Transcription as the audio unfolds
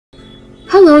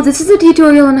Hello, this is a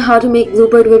tutorial on how to make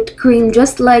bluebird whipped cream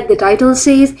just like the title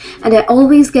says, and I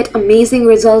always get amazing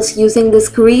results using this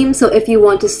cream, so if you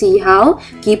want to see how,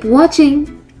 keep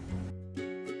watching.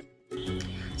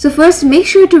 So first, make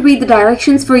sure to read the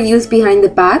directions for use behind the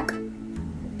pack.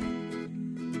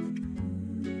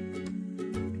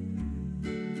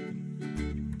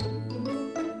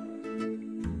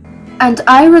 And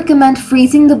I recommend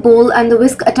freezing the bowl and the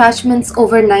whisk attachments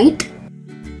overnight.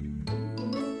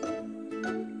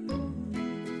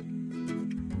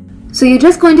 So you're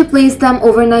just going to place them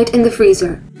overnight in the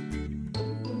freezer.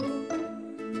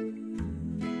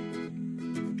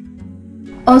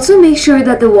 Also make sure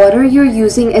that the water you're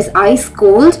using is ice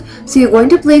cold, so you're going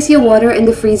to place your water in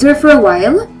the freezer for a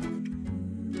while.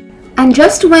 And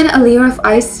just when a layer of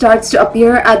ice starts to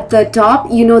appear at the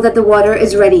top, you know that the water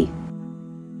is ready.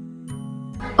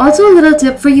 Also a little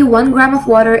tip for you, 1 gram of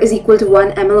water is equal to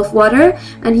 1 ml of water,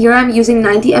 and here I'm using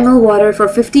 90 ml water for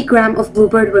 50 gram of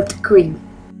bluebird whipped cream.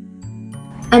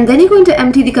 And then you're going to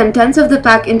empty the contents of the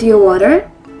pack into your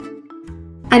water.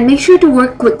 And make sure to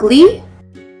work quickly.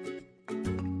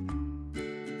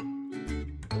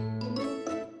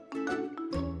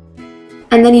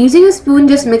 And then using a spoon,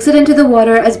 just mix it into the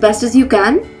water as best as you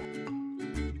can.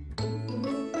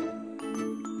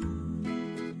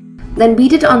 Then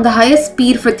beat it on the highest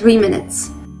speed for 3 minutes.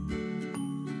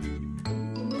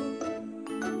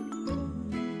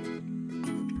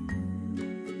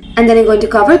 And then you're going to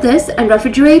cover this and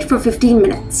refrigerate for 15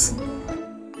 minutes.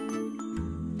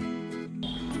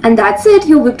 And that's it,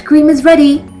 your whipped cream is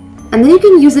ready. And then you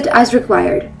can use it as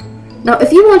required. Now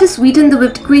if you want to sweeten the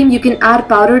whipped cream, you can add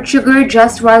powdered sugar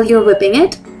just while you're whipping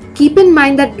it. Keep in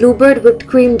mind that bluebird whipped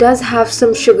cream does have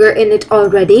some sugar in it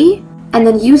already. And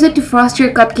then use it to frost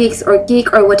your cupcakes or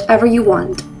cake or whatever you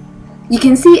want. You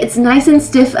can see it's nice and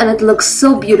stiff and it looks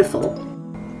so beautiful.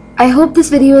 I hope this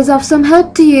video is of some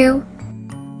help to you.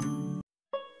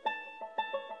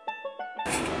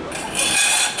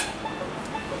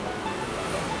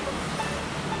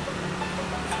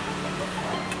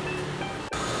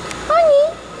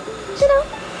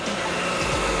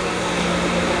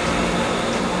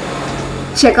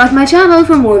 Check out my channel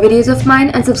for more videos of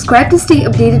mine and subscribe to stay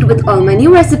updated with all my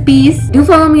new recipes. Do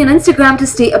follow me on Instagram to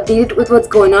stay updated with what's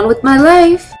going on with my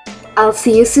life. I'll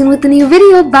see you soon with a new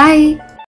video. Bye!